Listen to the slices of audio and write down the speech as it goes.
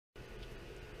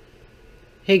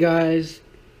Hey guys,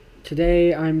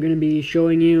 today I'm going to be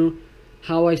showing you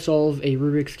how I solve a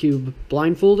Rubik's Cube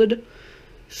blindfolded.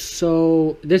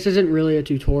 So this isn't really a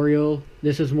tutorial,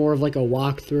 this is more of like a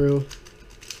walkthrough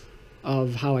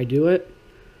of how I do it.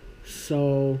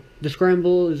 So the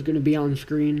scramble is going to be on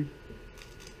screen.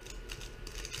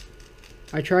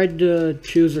 I tried to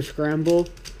choose a scramble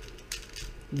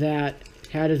that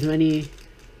had as many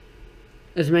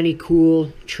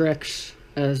cool tricks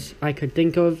as I could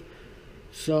think of.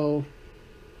 So,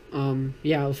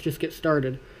 yeah, let's just get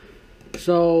started.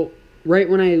 So, right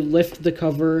when I lift the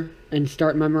cover and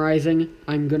start memorizing,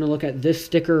 I'm going to look at this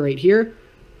sticker right here,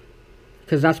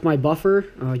 because that's my buffer,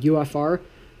 UFR.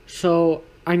 So,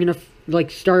 I'm going to,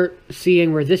 start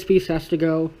seeing where this piece has to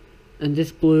go, and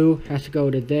this blue has to go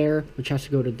to there, which has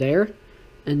to go to there.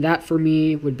 And that, for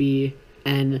me, would be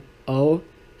N-O,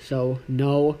 so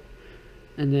no.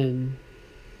 And then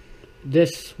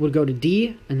this would go to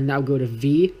D, and then that would go to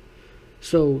V.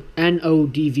 So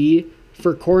N-O-D-V.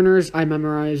 For corners, I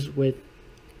memorize with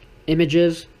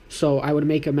images. So I would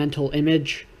make a mental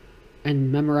image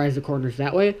and memorize the corners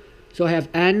that way. So I have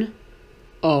N-O-D-V,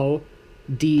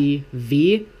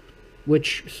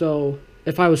 so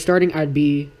if I was starting, I'd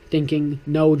be thinking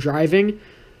no driving.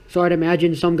 So I'd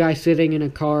imagine some guy sitting in a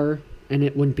car and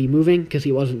it wouldn't be moving because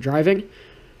he wasn't driving.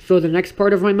 So the next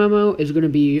part of my memo is going to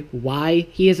be why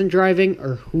he isn't driving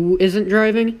or who isn't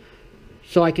driving.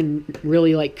 So I can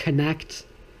really connect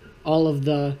all of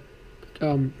the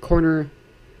corner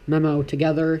memo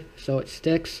together so it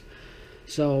sticks.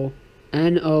 So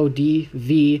N-O-D-V-G-Z-J.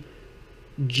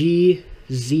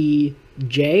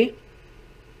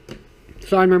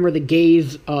 So I remember the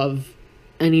gaze of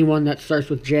anyone that starts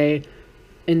with J.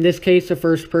 In this case, the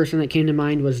first person that came to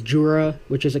mind was Jura,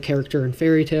 which is a character in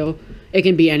Fairy Tale. It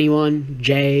can be anyone,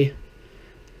 Jay,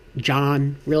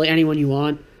 John, really anyone you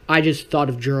want. I just thought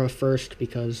of Jura first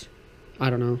because,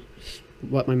 I don't know,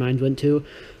 what my mind went to.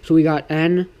 So we got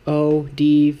N-O-D-V-G-Z-R.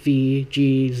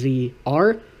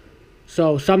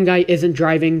 So some guy isn't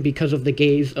driving because of the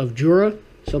gaze of Jura.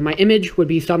 So my image would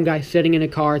be some guy sitting in a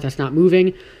car that's not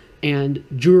moving. And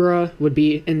Jura would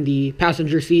be in the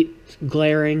passenger seat,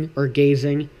 glaring or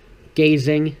gazing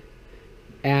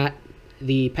at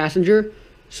the passenger.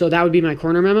 So that would be my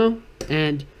corner memo.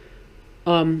 And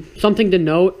something to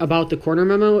note about the corner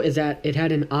memo is that it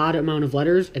had an odd amount of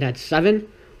letters. It had 7,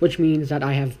 which means that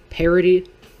I have parity.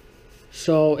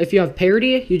 So if you have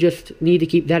parity, you just need to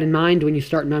keep that in mind when you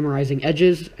start memorizing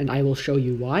edges, and I will show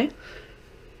you why.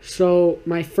 So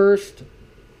my first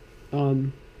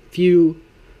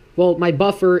my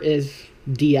buffer is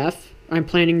DF. I'm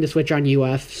planning to switch on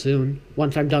UF soon,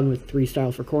 once I'm done with 3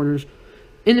 style for corners.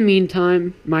 In the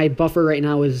meantime, my buffer right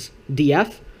now is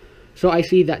DF. So I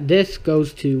see that this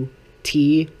goes to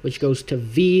T, which goes to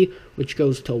V, which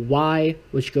goes to Y,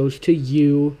 which goes to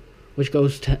U, which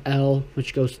goes to L,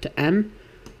 which goes to M.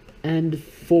 And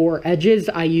for edges,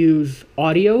 I use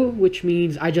audio, which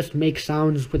means I just make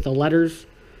sounds with the letters.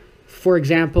 For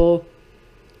example,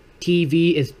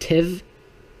 TV is TIV.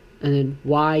 And then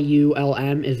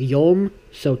Y-U-L-M is Yolm,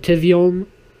 so Tivyolm.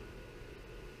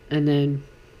 And then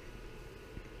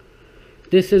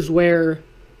this is where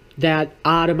that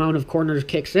odd amount of corners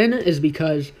kicks in, is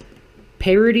because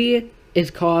parity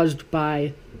is caused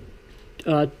by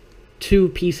 2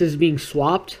 pieces being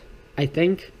swapped, I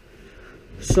think.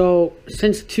 So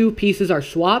since 2 pieces are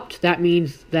swapped, that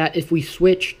means that if we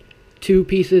switch 2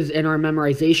 pieces in our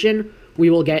memorization, we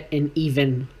will get an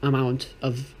even amount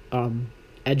of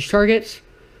edge targets,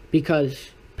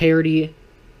 because parity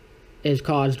is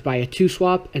caused by a 2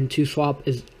 swap, and 2 swap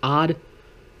is odd,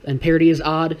 and parity is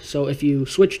odd. So if you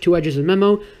switch 2 edges in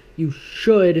memo, you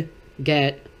should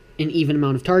get an even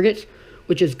amount of targets,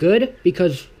 which is good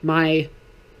because my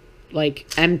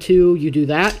M2, you do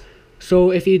that. So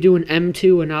if you do an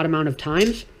M2 an odd amount of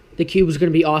times, the cube is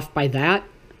going to be off by that.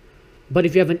 But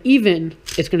if you have an even,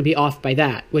 it's going to be off by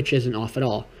that, which isn't off at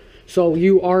all. So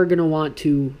you are going to want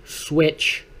to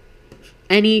switch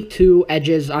any 2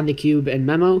 edges on the cube in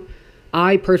memo.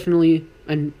 I personally,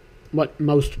 and what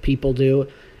most people do,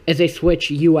 is they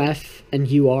switch UF and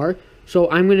UR.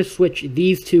 So I'm going to switch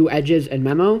these 2 edges in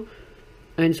memo.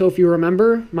 And so if you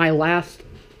remember, my last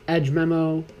edge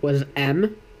memo was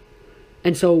M.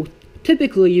 And so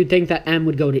typically you'd think that M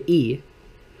would go to E.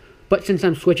 But since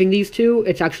I'm switching these 2,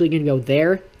 it's actually going to go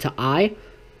there to I.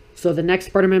 So the next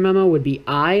part of my memo would be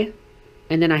I.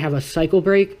 And then I have a cycle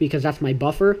break because that's my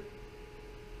buffer.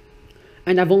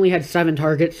 And I've only had 7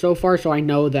 targets so far, so I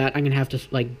know that I'm going to have to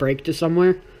break to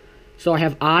somewhere. So I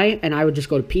have I, and I would just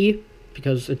go to P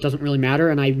because it doesn't really matter.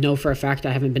 And I know for a fact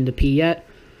I haven't been to P yet.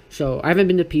 So I haven't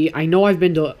been to P. I know I've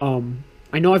been to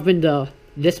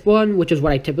this one, which is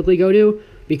what I typically go to,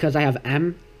 because I have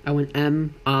M, I went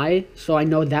M, I, so I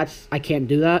know I can't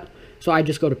do that. So I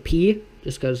just go to P,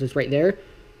 just because it's right there.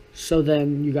 So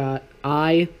then you got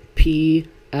I, P,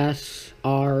 S,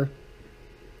 R.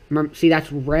 Remember, see,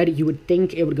 that's red. You would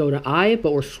think it would go to I,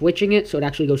 but we're switching it, so it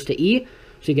actually goes to E.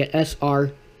 So you get S,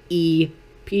 R, E,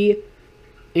 P.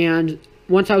 And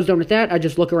once I was done with that, I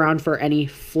just look around for any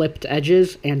flipped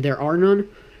edges, and there are none.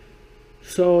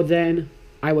 So then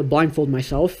I would blindfold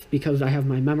myself because I have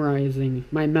my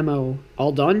memo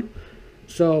all done.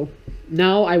 So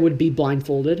now I would be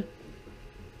blindfolded.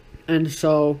 And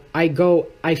so I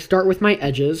start with my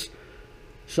edges.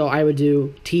 So I would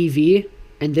do TV,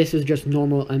 and this is just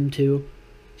normal M2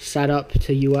 setup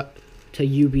to UB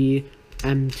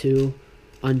M2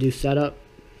 undo setup.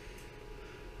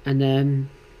 And then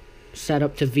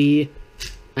setup to V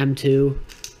M2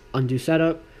 undo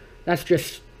setup. That's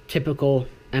just typical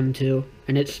M2,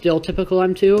 and it's still typical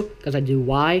M2 because I do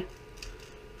Y,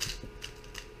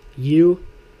 U,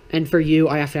 and for U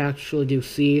I have to actually do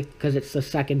C because it's the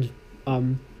second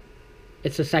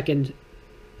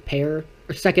pair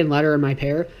or second letter in my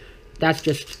pair. That's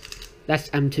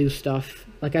M2 stuff.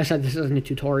 Like I said, this isn't a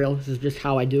tutorial. This is just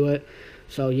how I do it.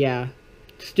 So yeah,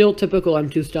 still typical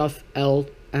M2 stuff. L,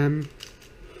 M.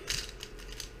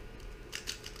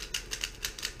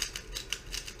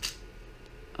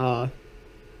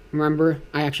 Remember,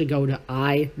 I actually go to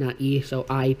I, not E, so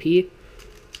I, P.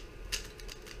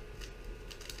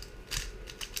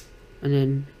 And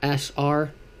then S,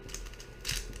 R.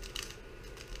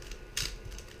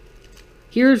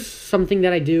 Here's something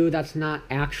that I do that's not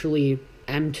actually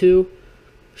M2.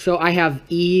 So I have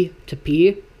E to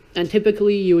P. And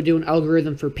typically you would do an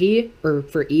algorithm for P, or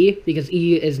for E, because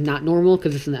E is not normal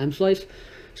because it's in the M slice.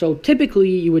 So typically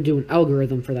you would do an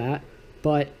algorithm for that.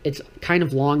 But it's kind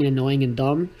of long and annoying and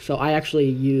dumb. So I actually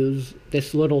use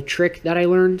this little trick that I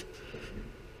learned.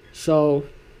 So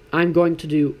I'm going to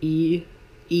do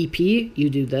EP, you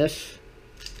do this.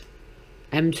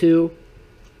 M2,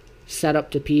 setup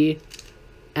to P.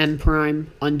 M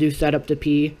prime, undo setup to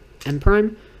P, M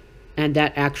prime. And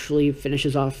that actually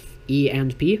finishes off E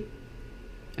and P.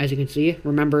 As you can see,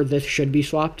 remember this should be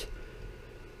swapped.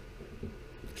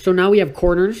 So now we have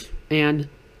corners, and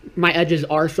my edges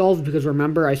are solved because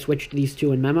remember I switched these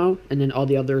two in memo, and then all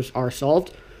the others are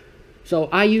solved. So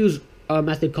I use a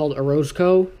method called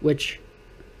Orozco, which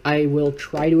I will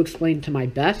try to explain to my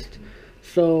best.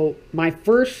 So my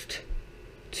first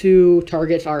two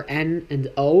targets are N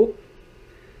and O,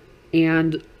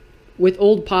 and with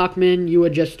old Pacman you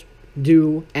would just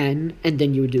do N and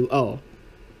then you would do O.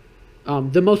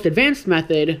 The most advanced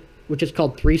method, which is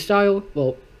called 3-style,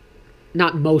 well,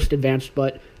 not most advanced,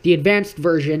 but the advanced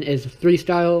version is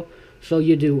 3-style, so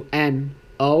you do N,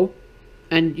 O,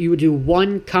 and you would do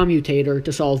one commutator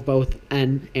to solve both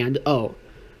N and O.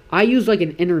 I use like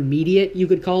an intermediate, you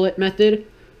could call it, method,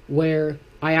 where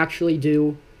I actually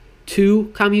do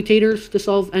 2 commutators to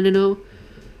solve N and O.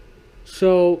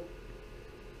 So,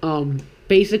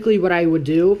 basically what I would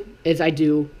do is I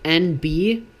do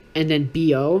NB and then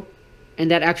BO, and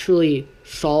that actually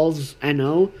solves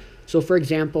NO. So for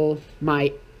example,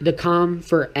 the comm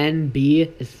for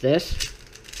NB is this,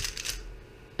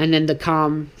 and then the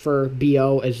comm for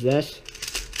BO is this.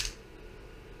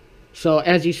 So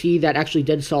as you see, that actually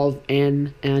did solve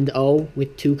N and O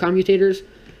with 2 commutators.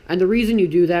 And the reason you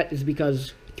do that is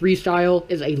because 3-style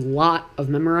is a lot of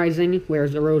memorizing,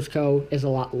 whereas Orozco is a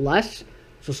lot less.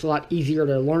 So it's a lot easier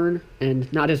to learn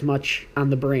and not as much on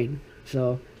the brain.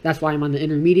 So that's why I'm on the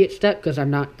intermediate step, because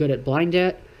I'm not good at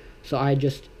Blindat. So I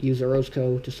just use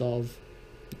Orozco to solve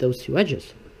those 2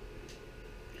 edges.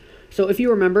 So if you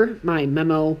remember, my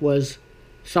memo was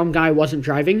some guy wasn't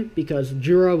driving because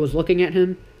Jura was looking at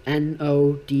him.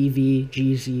 NODVGZJ.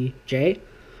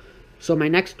 So my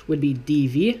next would be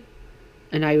DV,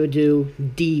 and I would do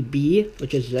DB,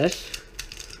 which is this,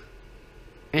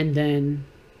 and then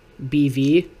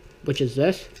BV, which is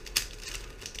this,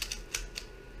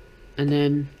 and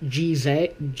then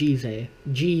GZ.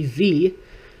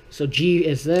 So G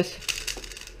is this,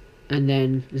 and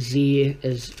then Z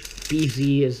is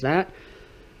BZ is that,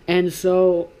 and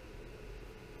so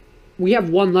we have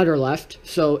 1 letter left,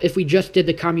 so if we just did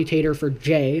the commutator for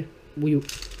J, we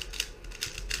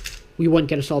wouldn't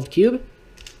get a solved cube.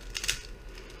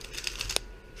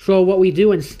 So what we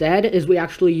do instead is we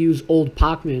actually use old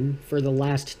Pacman for the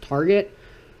last target.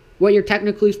 What you're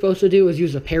technically supposed to do is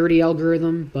use a parity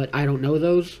algorithm, but I don't know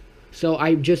those. So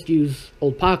I just use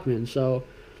old Pacman. So,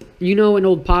 you know, in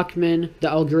old Pacman, the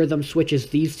algorithm switches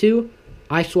these 2.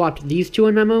 I swapped these 2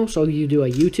 in memo, so you do a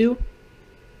U2.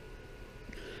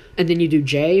 and then you do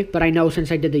J, but I know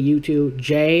since I did the U2,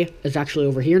 J is actually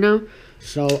over here now.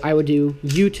 So I would do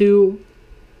U2,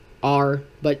 R,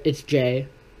 but it's J,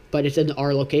 but it's in the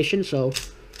R location, so,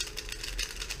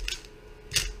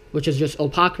 which is just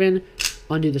Opakman,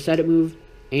 undo the set it move,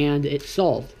 and it's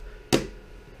solved.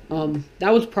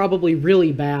 That was probably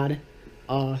really bad.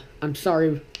 I'm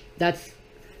sorry. That's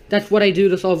what I do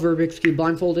to solve Rubik's Cube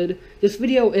blindfolded. This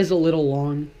video is a little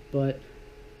long, but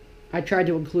I tried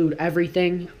to include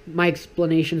everything. My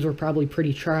explanations were probably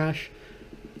pretty trash.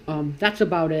 That's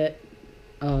about it.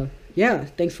 Yeah,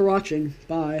 thanks for watching.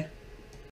 Bye.